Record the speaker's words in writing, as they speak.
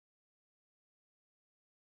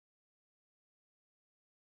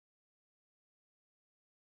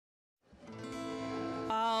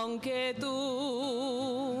Aunque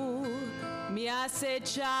tú me has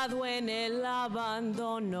echado en el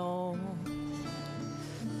abandono,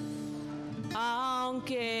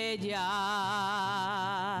 aunque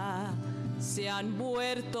ya se han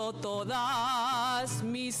muerto todas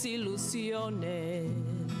mis ilusiones,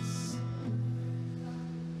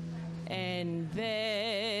 en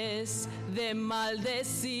vez de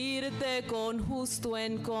maldecirte con justo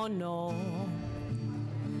encono,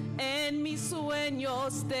 en mis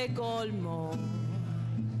sueños te colmo,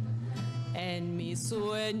 en mis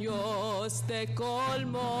sueños te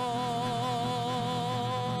colmo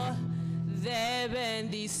de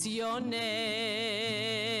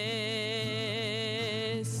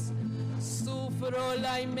bendiciones. Sufro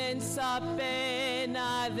la inmensa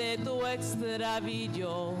pena de tu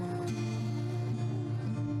extravío.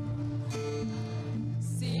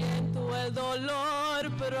 Siento el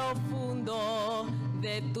dolor profundo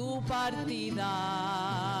de tu partida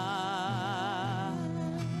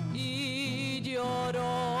y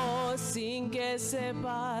lloro sin que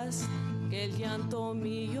sepas que el llanto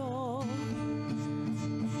mío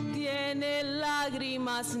tiene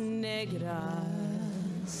lágrimas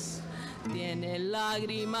negras, tiene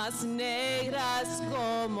lágrimas negras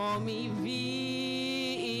como mi vida.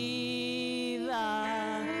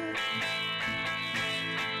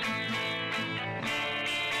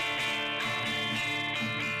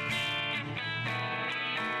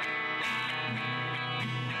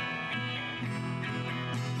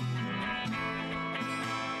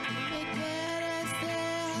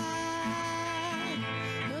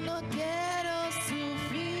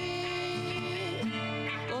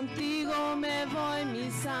 Me voy, mi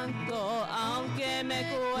santo, aunque me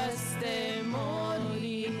cueste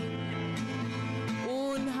morir.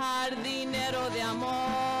 Un jardinero de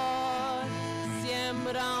amor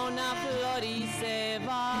siembra una flor y se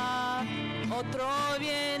va. Otro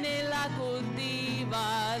viene y la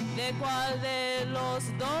cultiva. ¿De cuál de los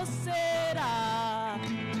dos será?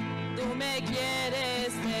 Tú me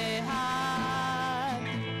quieres dejar,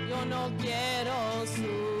 yo no quiero sufrir.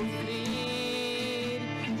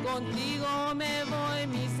 Contigo me voy,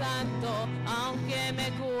 mi santo, aunque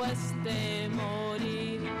me cueste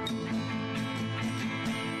morir.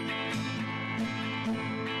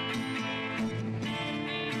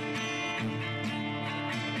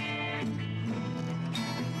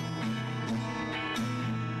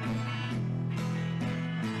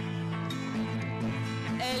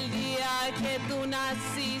 El día que tú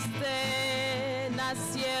naciste,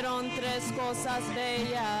 nacieron tres cosas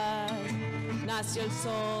bellas. Nació el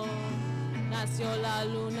sol, nació la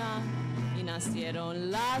luna y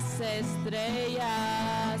nacieron las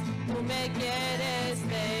estrellas. Tú me quieres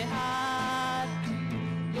dejar,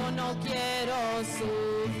 yo no quiero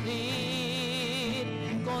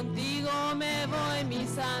sufrir. Contigo me voy, mi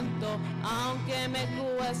santo, aunque me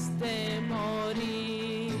cueste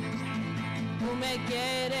morir. Tú me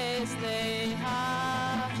quieres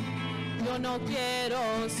dejar, yo no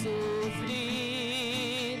quiero sufrir.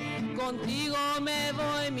 Contigo me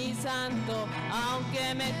voy, mi santo,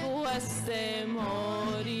 aunque me cueste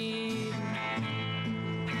morir.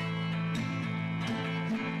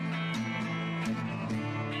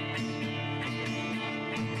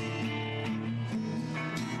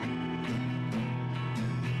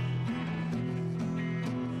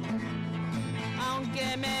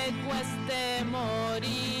 Aunque me cueste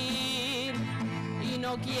morir y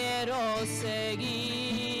no quiero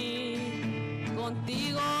seguir.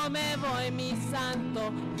 Contigo me voy, mi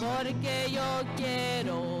santo, porque yo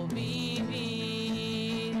quiero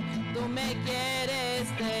vivir. Tú me quieres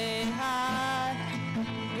dejar,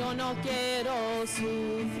 yo no quiero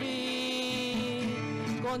sufrir.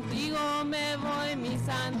 Contigo me voy, mi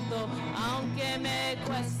santo, aunque me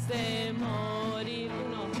cueste morir.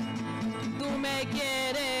 Tú me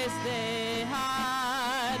quieres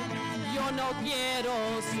dejar, yo no quiero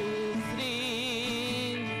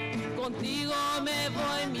sufrir. Contigo me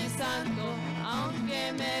voy, mi santo,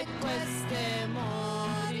 aunque me cueste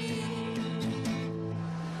morir.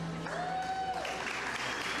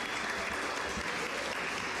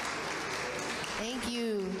 Thank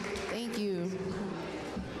you. Thank you.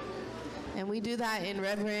 And we do that in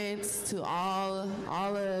reverence to all of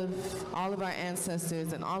our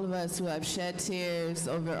ancestors and all of us who have shed tears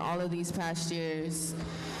over all of these past years.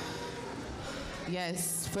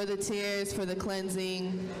 Yes, for the tears, for the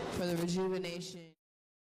cleansing, for the rejuvenation.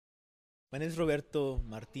 My name is Roberto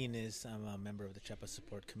Martinez. I'm a member of the Chiapas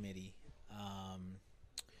Support Committee.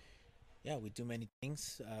 Yeah, we do many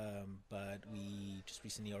things, but we just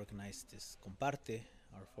recently organized this CompArte,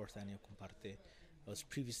 our 4th annual CompArte. I was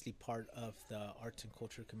previously part of the Arts and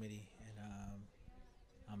Culture Committee,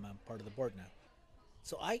 and I'm a part of the board now.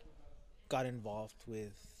 So I got involved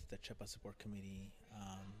with the Chiapas Support Committee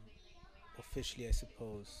officially, I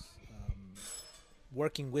suppose,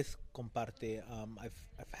 working with CompArte. I've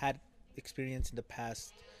had experience in the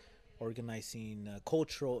past organizing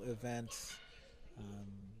cultural events,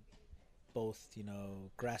 both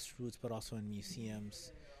grassroots, but also in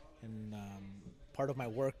museums. And part of my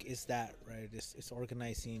work is that, right? It's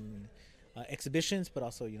organizing exhibitions, but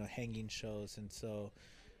also hanging shows. And so,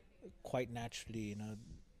 quite naturally,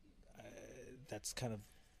 that's kind of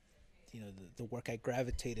the work I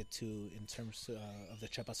gravitated to in terms of the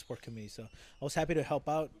Chiapas Support Committee. So I was happy to help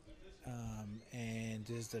out, and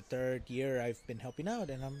this is the third year I've been helping out,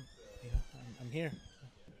 and I'm here.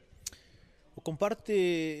 Well, comparte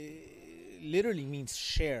literally means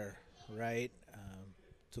share, right?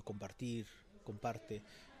 To compartir, comparte,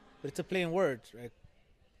 but it's a play on words, right?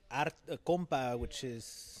 Compa, which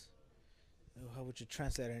is, how would you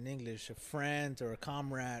translate it in English? A friend or a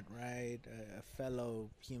comrade, right? A fellow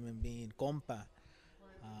human being, compa.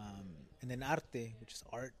 And then arte, which is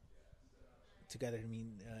art. Together,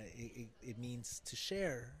 it means to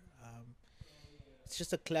share. It's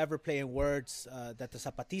just a clever play in words that the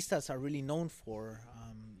Zapatistas are really known for.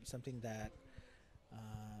 Something that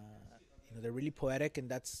they're really poetic, and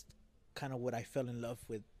that's kind of what I fell in love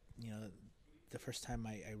with. The first time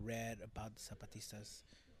I read about the Zapatistas.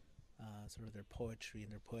 Sort of their poetry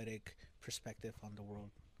and their poetic perspective on the world.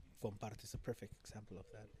 CompArte is a perfect example of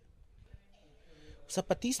that.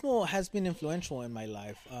 Zapatismo has been influential in my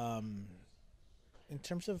life, in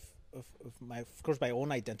terms of course, my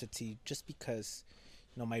own identity, just because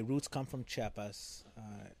my roots come from Chiapas,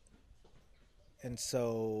 and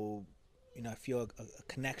so I feel a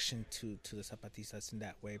connection to the Zapatistas in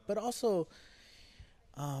that way, but also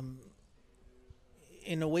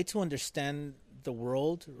in a way to understand the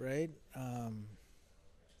world, right?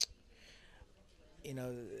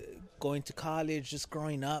 Going to college, just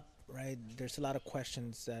growing up, right? There's a lot of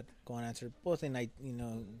questions that go unanswered, both in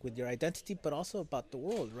with your identity, but also about the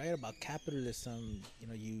world, right? About capitalism.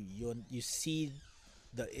 You see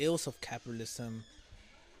the ills of capitalism,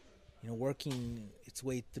 working its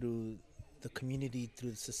way through the community,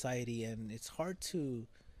 through the society, and it's hard to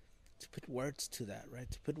put words to that, right?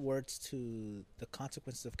 To put words to the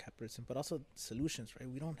consequences of capitalism, but also solutions, right?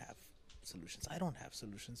 We don't have solutions. I don't have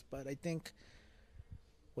solutions, but I think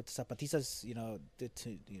what the Zapatistas, did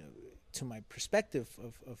to my perspective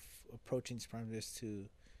of approaching these problems is to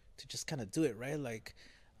just kind of do it, right? Like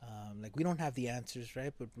we don't have the answers,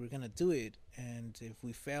 right? But we're gonna do it, and if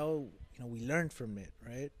we fail, we learn from it,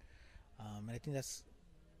 right? And I think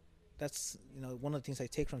that's one of the things I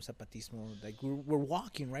take from Zapatismo. Like we're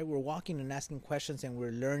walking, right? We're walking and asking questions, and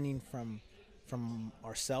we're learning from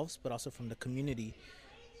ourselves, but also from the community.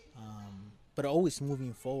 But always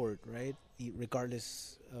moving forward, right?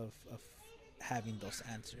 Regardless of having those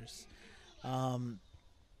answers. But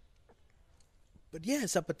yeah,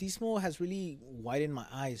 Zapatismo has really widened my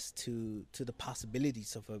eyes to the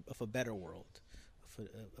possibilities of a better world,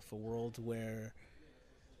 of a world where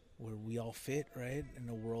we all fit, right? In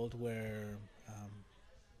a world where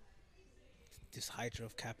this hydra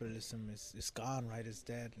of capitalism is gone, right? Is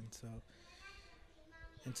dead, and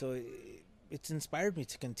so it's inspired me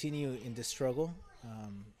to continue in this struggle,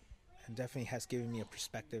 and definitely has given me a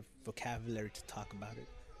perspective, vocabulary to talk about it.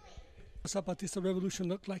 What the Zapatista revolution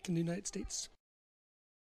look like in the United States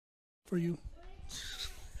for you?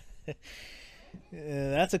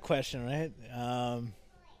 That's a question, right? I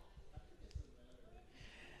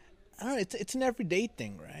don't know, it's an everyday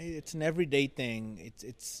thing, right? It's an everyday thing.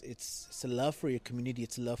 It's a love for your community.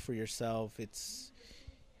 It's a love for yourself. It's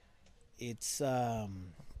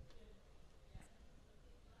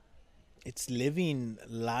living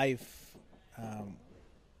life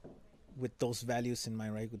with those values in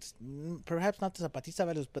mind, right? With perhaps not the Zapatista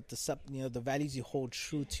values, but the values you hold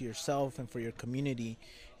true to yourself and for your community,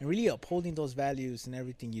 and really upholding those values in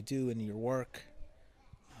everything you do, in your work,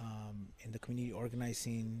 in the community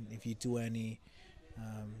organizing, if you do any,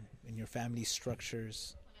 in your family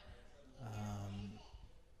structures.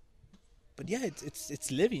 But yeah,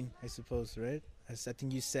 it's living, I suppose, right? As I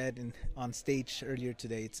think you said on stage earlier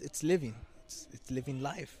today, it's living. It's living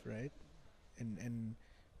life, right? And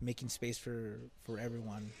making space for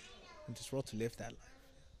everyone in this world to live that life.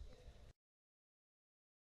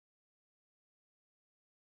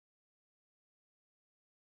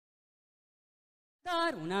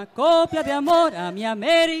 Dar una copla de amor a mi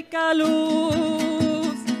América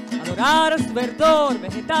luz, adorar su verdor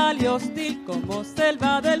vegetal y hostil como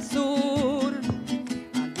selva del sur,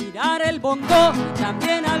 admirar el bongo y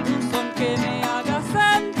también algún son que me haga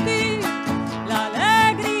sentir la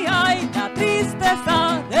alegría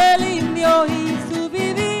tristeza del indio y su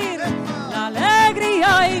vivir, la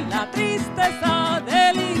alegría y la tristeza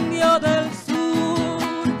del indio del sur.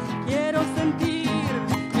 Quiero sentir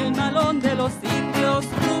el malón de los indios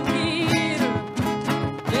rugir,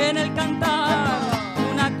 y en el cantar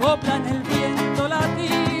una copla en el viento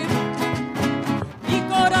latir. Mi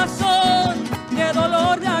corazón de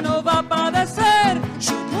dolor ya no va a padecer,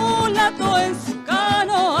 un mulato en su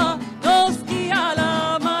canoa nos guía al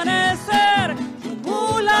amanecer, un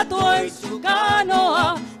mulato en su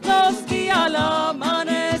canoa nos guía al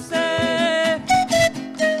amanecer.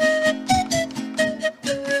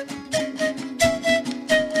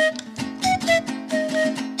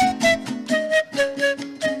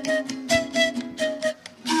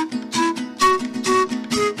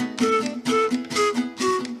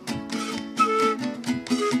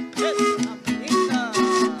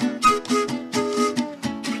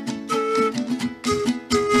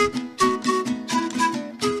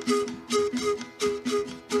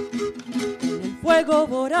 Fuego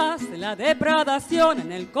voraz de la depredación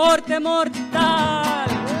en el corte mortal,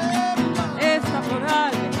 esta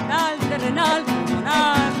floral, vegetal, terrenal,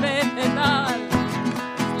 pulmonar, vegetal.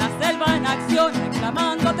 Es la selva en acción,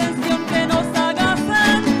 reclamando atención que nos haga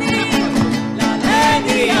sentir la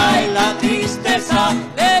alegría y la tristeza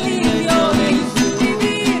del indio y su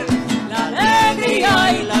vivir, la alegría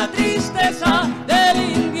y la tristeza del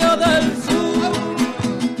indio del sur.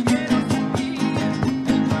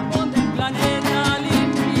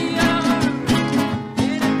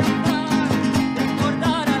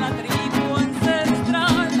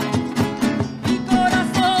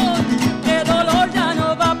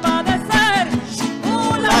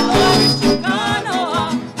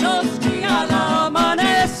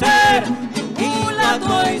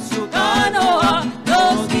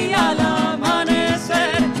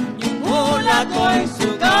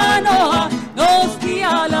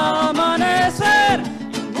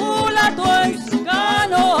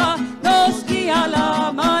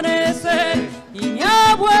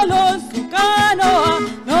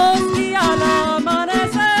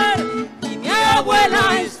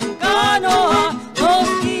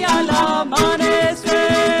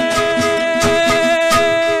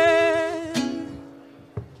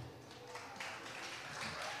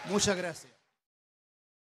 Muchas gracias.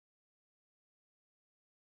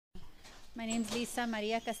 My name's Lisa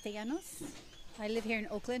Maria Castellanos. I live here in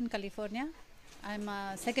Oakland, California. I'm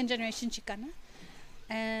a second generation Chicana,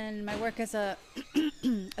 and my work as a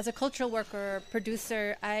as a cultural worker,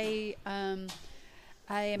 producer, my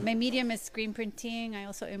medium is screen printing. I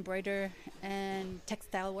also embroider and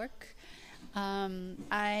textile work.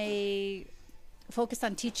 I focus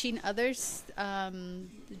on teaching others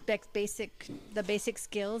the basic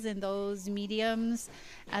skills in those mediums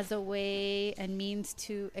as a way and means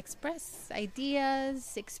to express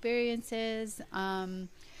ideas, experiences, and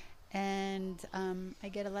I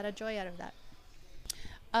get a lot of joy out of that.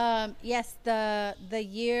 Yes, the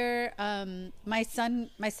year my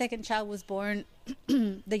second child was born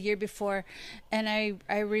the year before, and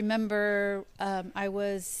I remember I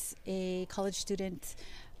was a college student,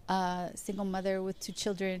 single mother with 2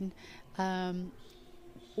 children,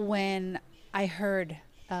 when I heard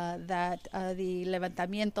that the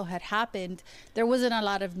levantamiento had happened. There wasn't a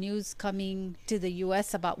lot of news coming to the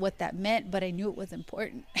U.S. about what that meant, but I knew it was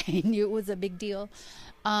important. I knew it was a big deal.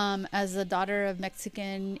 As a daughter of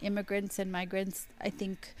Mexican immigrants and migrants, I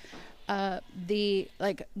think the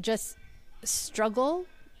just struggle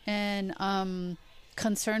and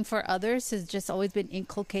concern for others has just always been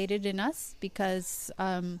inculcated in us because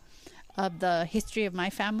of the history of my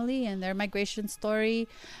family and their migration story,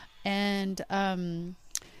 and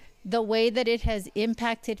the way that it has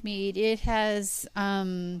impacted me. It has,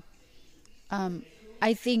 I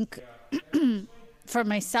think, for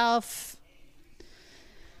myself,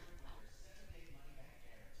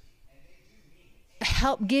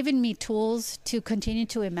 given me tools to continue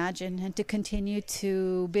to imagine and to continue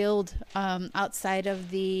to build outside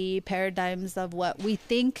of the paradigms of what we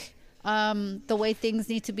think the way things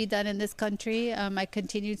need to be done in this country. I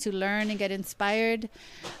continue to learn and get inspired.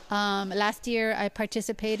 Last year, I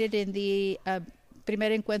participated in the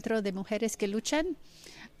primer encuentro de mujeres que luchan,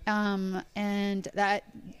 and that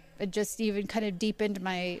just even kind of deepened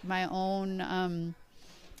my own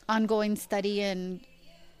ongoing study and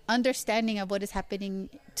understanding of what is happening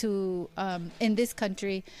to in this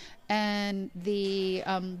country, and the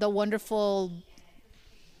wonderful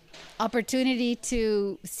opportunity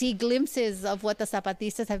to see glimpses of what the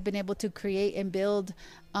Zapatistas have been able to create and build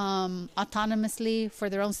autonomously for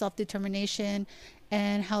their own self-determination,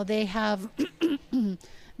 and how they have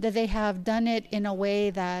that they have done it in a way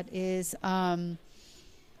that is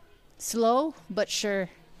slow but sure.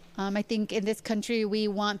 I think in this country we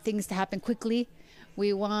want things to happen quickly.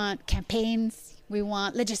 We want campaigns. We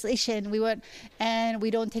want legislation. And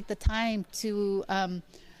we don't take the time to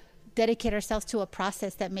dedicate ourselves to a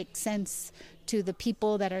process that makes sense to the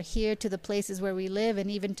people that are here, to the places where we live, and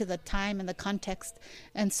even to the time and the context.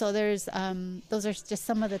 And so those are just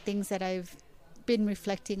some of the things that I've been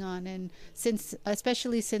reflecting on, and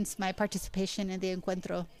especially since my participation in the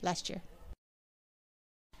Encuentro last year.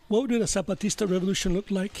 What would the Zapatista revolution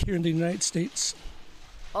look like here in the United States?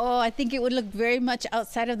 Oh, I think it would look very much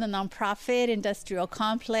outside of the nonprofit industrial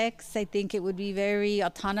complex. I think it would be very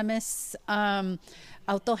autonomous,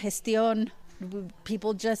 autogestión,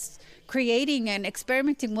 people just creating and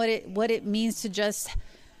experimenting what it means to just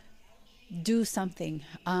do something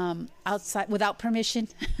outside without permission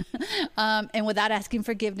and without asking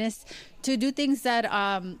forgiveness, to do things that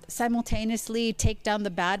simultaneously take down the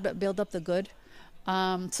bad but build up the good,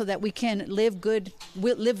 so that we can live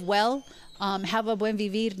well, have a buen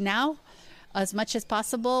vivir now as much as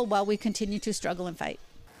possible while we continue to struggle and fight.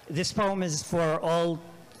 This poem is for all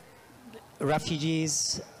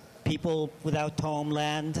refugees, people without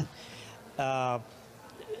homeland,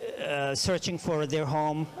 searching for their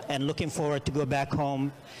home and looking forward to go back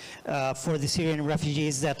home, for the Syrian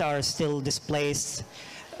refugees that are still displaced,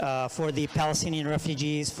 for the Palestinian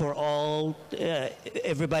refugees, for all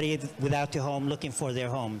everybody without a home looking for their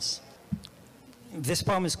homes. This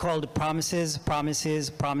poem is called Promises, Promises,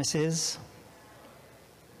 Promises.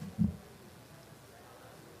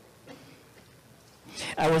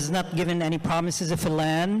 I was not given any promises of a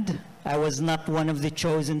land. I was not one of the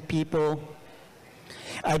chosen people.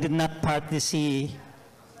 I did not part the sea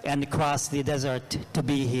and cross the desert to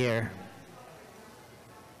be here.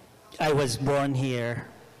 I was born here.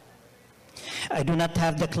 I do not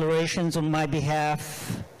have declarations on my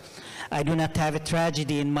behalf. I do not have a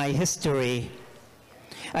tragedy in my history.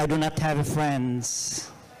 I do not have friends.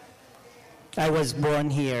 I was born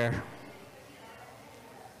here.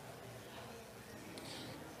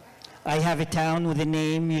 I have a town with a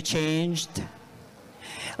name you changed.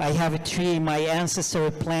 I have a tree my ancestor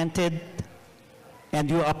planted and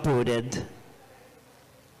you uprooted.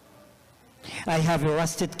 I have a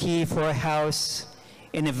rusted key for a house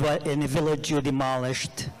in a village you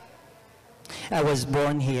demolished. I was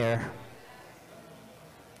born here.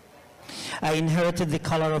 I inherited the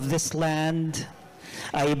color of this land.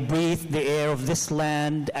 I breathed the air of this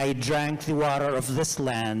land. I drank the water of this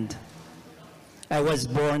land. I was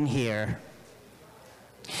born here.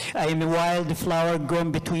 I am a wild flower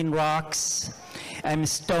grown between rocks. I am a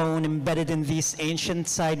stone embedded in these ancient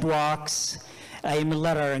sidewalks. I am a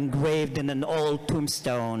letter engraved in an old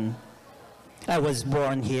tombstone. I was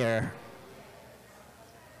born here.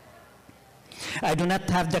 I do not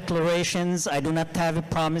have declarations. I do not have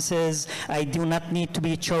promises. I do not need to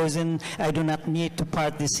be chosen. I do not need to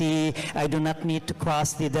part the sea. I do not need to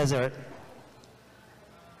cross the desert.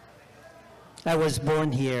 I was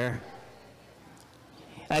born here.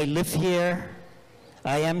 I live here.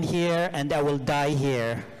 I am here, and I will die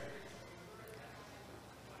here.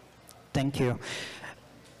 Thank you.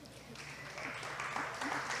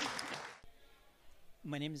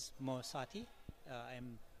 My name is Mo Sati.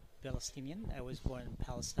 I'm Palestinian. I was born in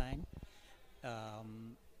Palestine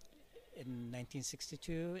in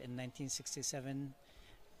 1962. In 1967,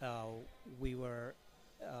 we were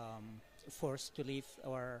forced to leave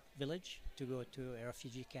our village to go to a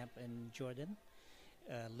refugee camp in Jordan.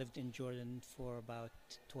 Lived in Jordan for about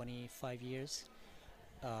 25 years.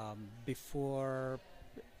 Before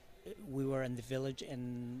we were in the village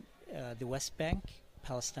in the West Bank,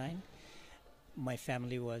 Palestine. My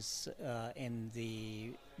family was in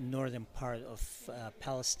the northern part of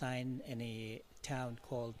Palestine in a town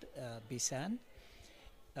called Bisan.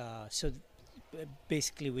 So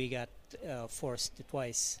basically we got forced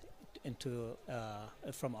twice into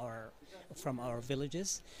from our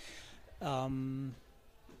villages.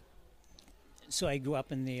 So I grew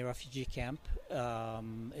up in the refugee camp.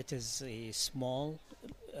 It is a small,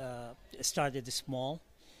 started small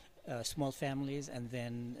families, and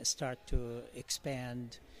then start to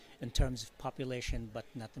expand in terms of population, but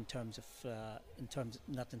not in terms of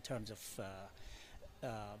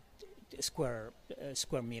square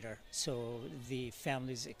meter. So the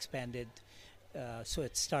families expanded. So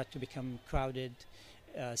it started to become crowded.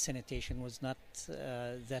 Sanitation was not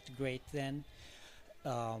that great then.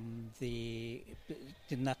 They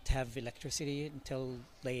did not have electricity until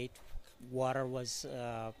late water was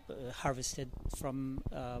harvested from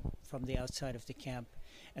the outside of the camp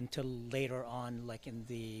until later on, like in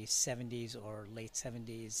the 70s or late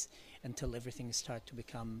 70s, until everything started to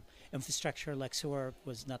become infrastructure. Like sewer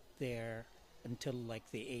was not there until like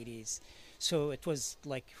the 80s. So it was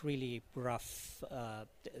like really rough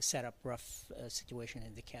setup, rough situation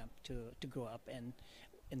in the camp to grow up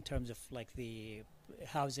in terms of like the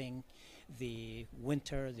housing, the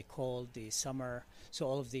winter, the cold, the summer. So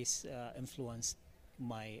all of these influenced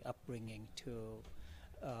my upbringing to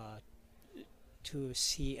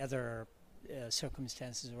see other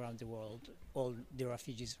circumstances around the world, all the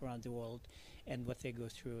refugees around the world, and what they go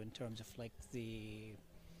through in terms of like the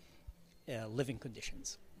living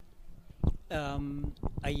conditions. In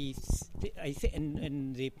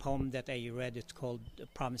the poem that I read, it's called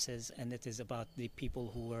Promises, and it is about the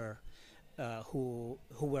people who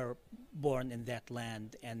were born in that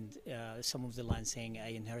land, and some of the lines saying,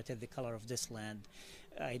 "I inherited the color of this land,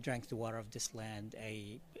 I drank the water of this land,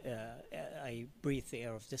 I breathe the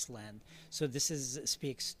air of this land." So this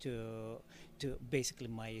speaks to basically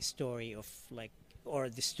my story of like, or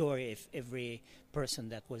the story of every person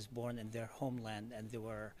that was born in their homeland and they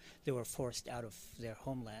were forced out of their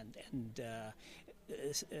homeland, and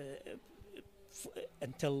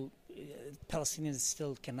until Palestinians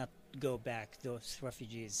still cannot go back, those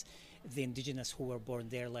refugees, the indigenous who were born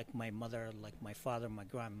there, like my mother, like my father, my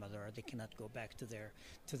grandmother, they cannot go back to their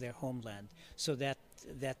homeland. So that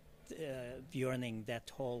yearning, that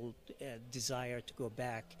whole desire to go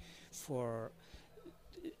back for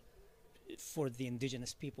the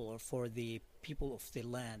indigenous people, or for the people of the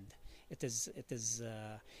land, it is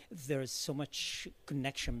there's so much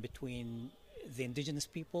connection between the indigenous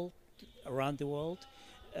people around the world,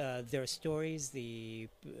 their stories, the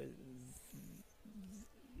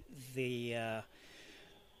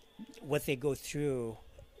what they go through,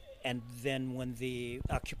 and then when the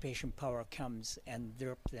occupation power comes and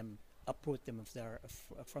uproot them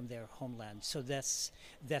from their homeland. So that's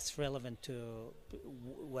relevant to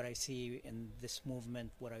what I see in this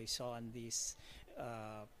movement, what I saw in these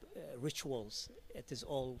rituals. It is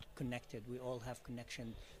all connected. We all have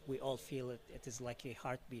connection. We all feel it. It is like a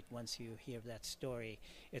heartbeat. Once you hear that story,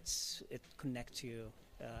 it connects you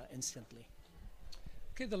instantly.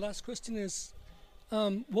 Okay, the last question is,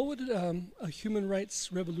 what would a human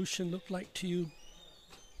rights revolution look like to you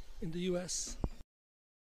in the U.S.?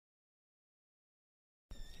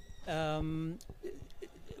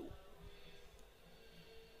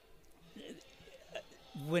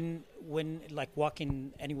 When like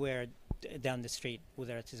walking anywhere down the street,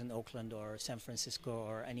 whether it is in Oakland or San Francisco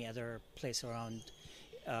or any other place around,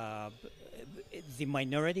 the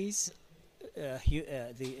minorities,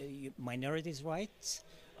 the minorities' rights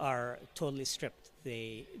are totally stripped.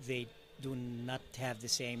 They do not have the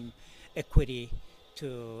same equity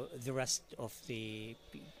to the rest of the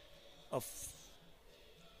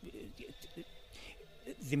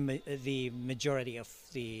majority of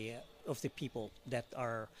the people that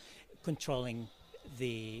are controlling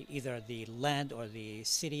either the land or the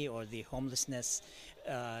city or the homelessness.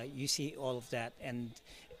 You see all of that, and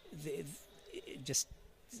just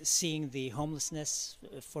seeing the homelessness,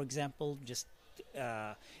 for example, just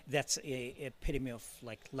that's a epitome of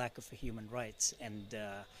like lack of human rights, and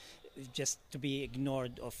just to be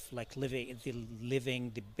ignored of like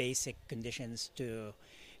living the basic conditions to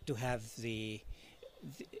have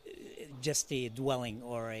just a dwelling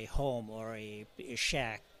or a home or a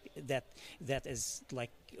shack that is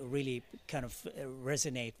like really kind of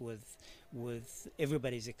resonate with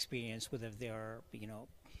everybody's experience, whether they are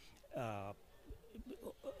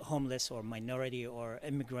homeless or minority or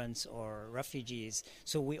immigrants or refugees.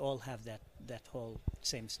 So we all have that whole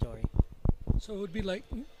same story. So it would be like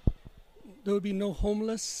there would be no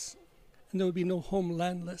homeless and there would be no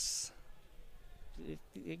homelandless.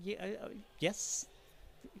 Yes,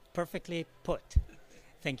 perfectly put.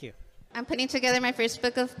 Thank you. I'm putting together my first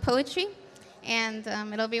book of poetry, and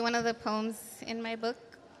it'll be one of the poems in my book.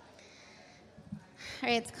 All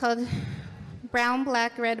right, it's called Brown,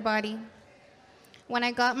 Black, Red Body. When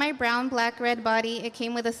I got my brown, black, red body, it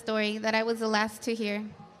came with a story that I was the last to hear.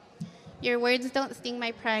 Your words don't sting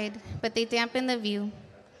my pride, but they dampen the view.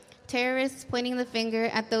 Terrorists pointing the finger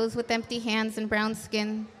at those with empty hands and brown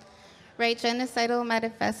skin write genocidal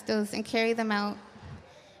manifestos and carry them out,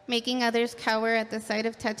 making others cower at the sight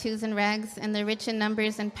of tattoos and rags and the rich in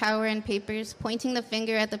numbers and power and papers, pointing the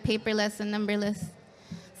finger at the paperless and numberless,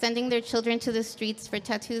 sending their children to the streets for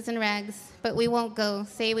tattoos and rags. But we won't go,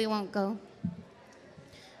 say we won't go.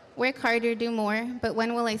 Work harder, do more, but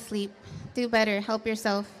when will I sleep? Do better, help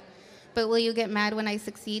yourself, but will you get mad when I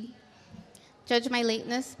succeed? Judge my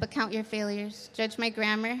lateness, but count your failures. Judge my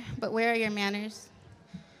grammar, but where are your manners?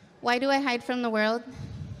 Why do I hide from the world?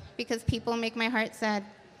 Because people make my heart sad.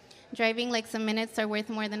 Driving like some minutes are worth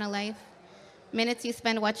more than a life. Minutes you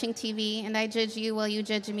spend watching TV, and I judge you while you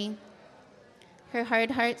judge me. Her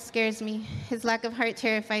hard heart scares me. His lack of heart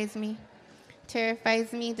terrifies me.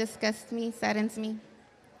 Terrifies me, disgusts me, saddens me.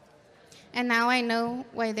 And now I know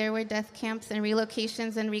why there were death camps and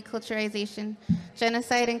relocations and reculturalization,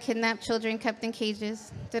 genocide and kidnapped children kept in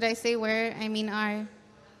cages. Did I say were? I mean are.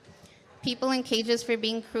 People in cages for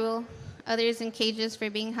being cruel, others in cages for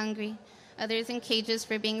being hungry, others in cages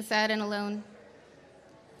for being sad and alone,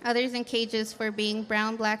 others in cages for being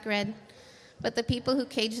brown, black, red. But the people who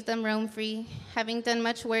caged them roam free, having done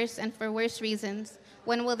much worse and for worse reasons.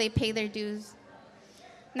 When will they pay their dues?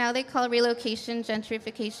 Now they call relocation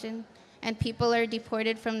gentrification, and people are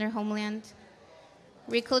deported from their homeland.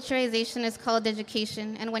 Reculturalization is called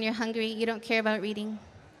education, and when you're hungry, you don't care about reading.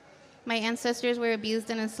 My ancestors were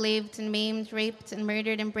abused and enslaved and maimed, raped and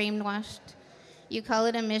murdered and brainwashed. You call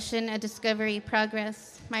it a mission, a discovery,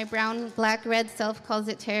 progress. My brown, black, red self calls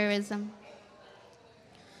it terrorism.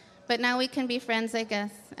 But now we can be friends, I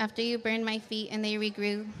guess, after you burned my feet and they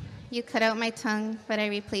regrew. You cut out my tongue, but I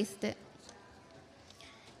replaced it.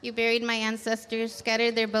 You buried my ancestors,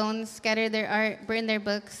 scattered their bones, scattered their art, burned their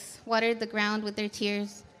books, watered the ground with their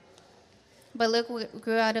tears. But look what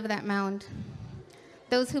grew out of that mound.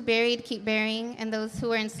 Those who buried keep burying, and those who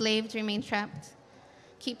were enslaved remain trapped.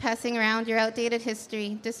 Keep passing around your outdated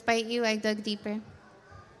history. Despite you, I dug deeper.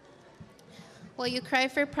 While you cry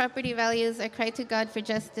for property values, I cry to God for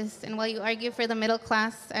justice. And while you argue for the middle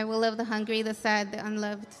class, I will love the hungry, the sad, the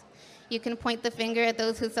unloved. You can point the finger at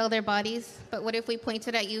those who sell their bodies, but what if we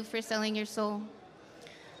pointed at you for selling your soul?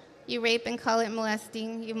 You rape and call it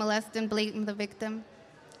molesting. You molest and blame the victim.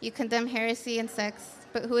 You condemn heresy and sex,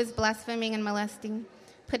 but who is blaspheming and molesting?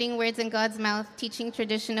 Putting words in God's mouth, teaching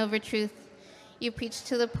tradition over truth. You preach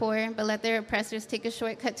to the poor, but let their oppressors take a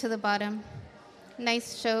shortcut to the bottom.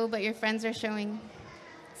 Nice show, but your friends are showing.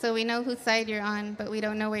 So we know whose side you're on, but we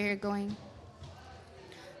don't know where you're going.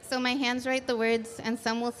 So my hands write the words, and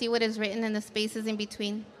some will see what is written in the spaces in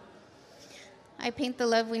between. I paint the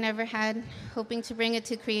love we never had, hoping to bring it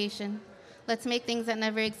to creation. Let's make things that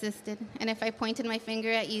never existed. And if I pointed my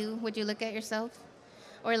finger at you, would you look at yourself?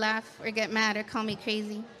 Or laugh, or get mad, or call me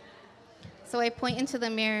crazy? So I point into the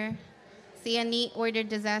mirror, see a neat, ordered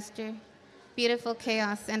disaster, beautiful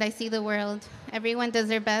chaos, and I see the world. Everyone does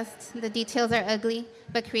their best. The details are ugly,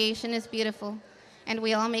 but creation is beautiful. And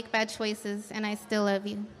we all make bad choices, and I still love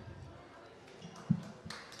you.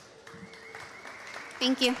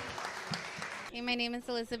 Thank you. Hey, my name is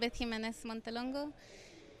Elizabeth Jimenez Montelongo,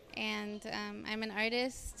 and I'm an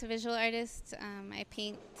artist, a visual artist. I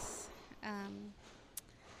paint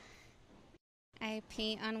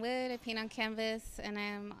on wood, I paint on canvas, and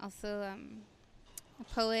I'm also a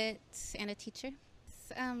poet and a teacher.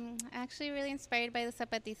 Actually really inspired by the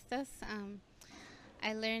Zapatistas.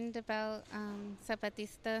 I learned about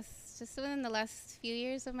Zapatistas just within the last few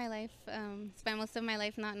years of my life. Spent most of my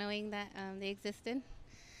life not knowing that they existed.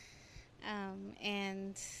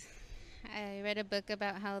 And I read a book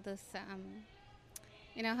about how this,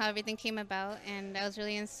 how everything came about, and I was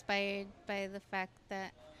really inspired by the fact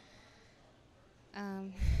that,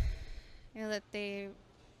 that they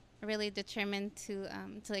really determined to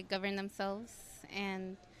like govern themselves,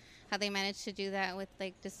 and how they managed to do that with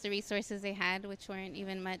like just the resources they had, which weren't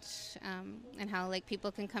even much, and how like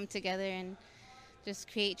people can come together and just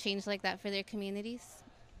create change like that for their communities.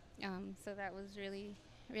 So that was really,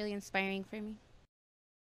 really inspiring for me.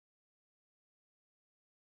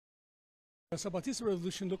 A Zapatista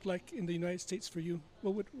revolution look like in the United States for you?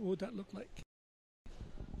 What would that look like?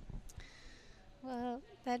 Well,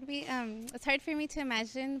 that'd be, it's hard for me to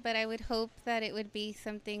imagine, but I would hope that it would be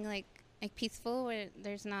something like peaceful, where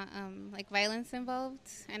there's not like violence involved.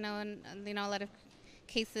 I know in a lot of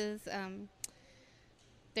cases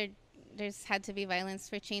there's had to be violence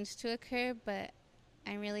for change to occur, but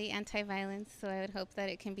I'm really anti-violence, so I would hope that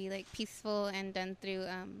it can be like peaceful and done through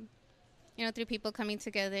through people coming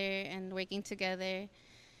together and working together,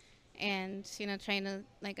 and trying to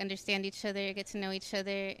like understand each other, get to know each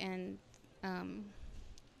other, and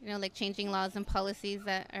like changing laws and policies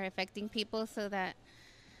that are affecting people, so that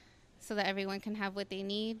everyone can have what they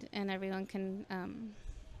need, and everyone can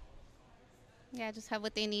just have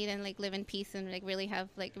what they need, and like live in peace, and like really have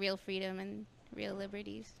like real freedom and real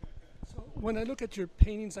liberties. So when I look at your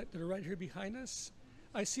paintings that are right here behind us,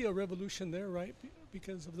 I see a revolution there, right?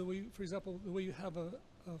 Because of the way, for example, the way you have a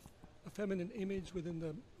feminine image within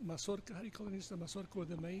the mazorca. How do you call it? The mazorca or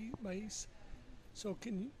the maize. So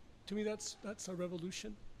can To me, that's a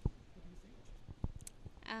revolution.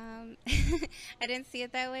 I didn't see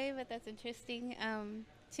it that way, but that's interesting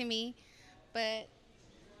to me. But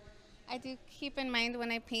I do keep in mind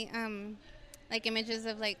when I paint like images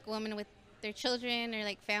of like women with their children or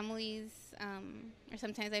like families, or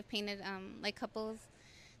sometimes I've painted like couples,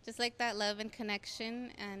 just like that love and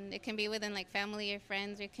connection, and it can be within like family or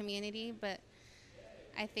friends or community, but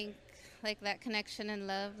I think like that connection and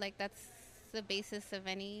love, like that's the basis of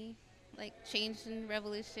any like change and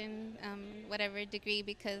revolution, whatever degree,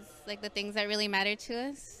 because like the things that really matter to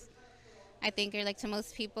us, I think, are like to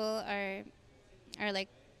most people are like,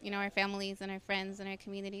 you know, our families and our friends and our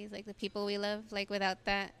communities, like the people we love. Like without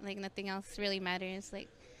that, like nothing else really matters. Like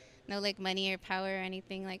no like money or power or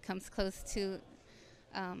anything like comes close to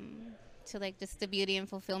like just the beauty and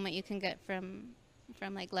fulfillment you can get from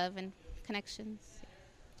like love and connections.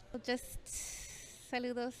 Well, just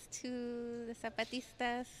saludos to the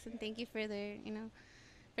Zapatistas, and thank you for their, you know,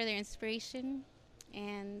 for their inspiration,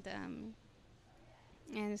 and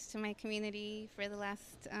to my community for the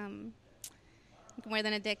last more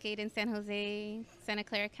than a decade in San Jose, Santa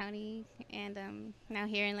Clara County, and now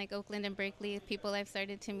here in like Oakland and Berkeley, people I've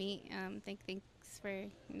started to meet. Thanks for,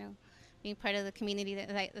 you know, being part of the community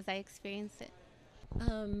as I experienced it.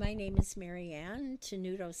 My name is Marianne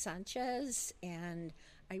Tenudo Sanchez, and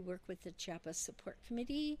I work with the Chiapas Support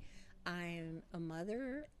Committee. I'm a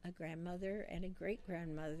mother, a grandmother, and a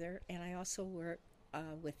great-grandmother, and I also work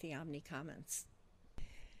with the Omni Commons.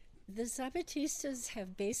 The Zapatistas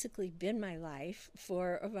have basically been my life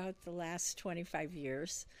for about the last 25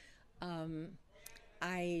 years.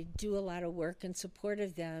 I do a lot of work in support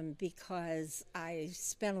of them because I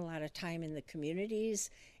spent a lot of time in the communities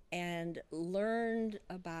and learned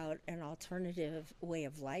about an alternative way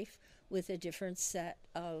of life with a different set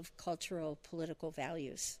of cultural, political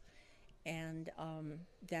values. And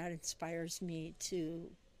that inspires me to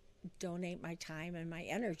donate my time and my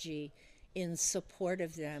energy in support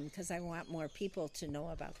of them because I want more people to know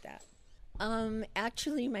about that.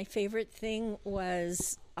 Actually, my favorite thing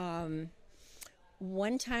was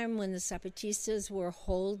one time when the Zapatistas were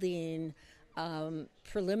holding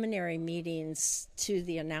preliminary meetings to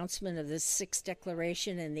the announcement of the Sixth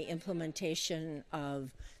Declaration and the implementation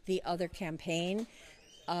of the other campaign.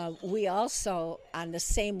 We also, on the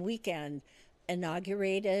same weekend,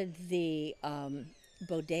 inaugurated the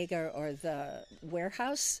bodega or the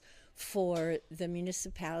warehouse for the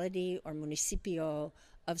municipality or municipio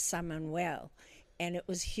of San Manuel. And it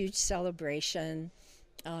was a huge celebration.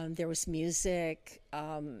 There was music.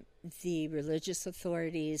 The religious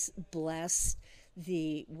authorities blessed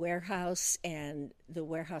the warehouse, and the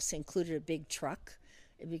warehouse included a big truck,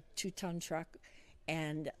 a big 2-ton truck,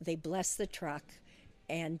 and they blessed the truck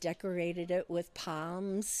and decorated it with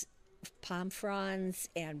palm fronds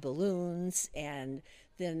and balloons, and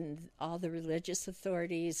then all the religious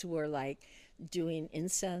authorities were like doing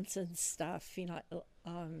incense and stuff, you know,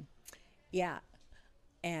 yeah.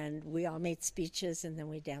 And we all made speeches, and then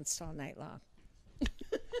we danced all night long.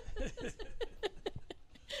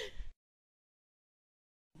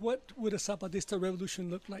 What would a Zapatista revolution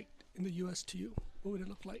look like in the U.S. to you? What would it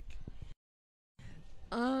look like?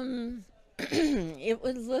 It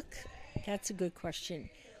would look, that's a good question.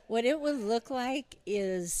 What it would look like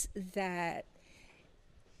is that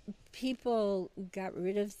people got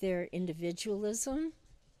rid of their individualism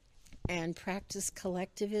and practiced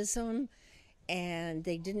collectivism, and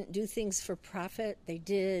they didn't do things for profit.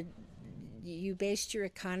 You based your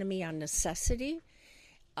economy on necessity,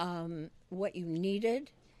 what you needed,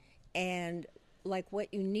 and like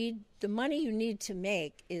what you need, the money you need to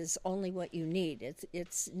make is only what you need.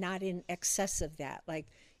 It's not in excess of that. Like,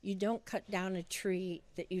 you don't cut down a tree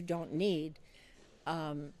that you don't need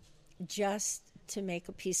just to make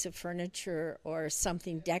a piece of furniture or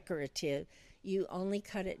something decorative. You only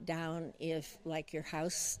cut it down if, like, your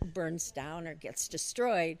house burns down or gets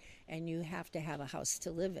destroyed and you have to have a house to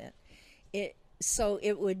live in. So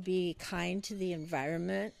it would be kind to the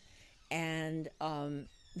environment, and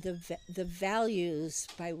the values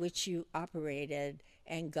by which you operated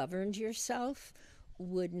and governed yourself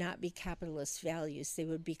would not be capitalist values. They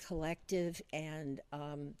would be collective and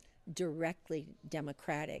directly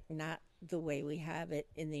democratic, not the way we have it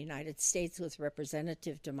in the United States with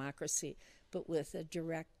representative democracy, but with a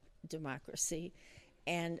direct democracy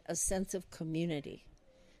and a sense of community.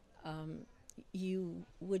 You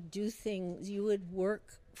would do things, you would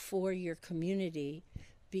work for your community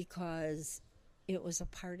because it was a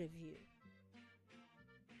part of you.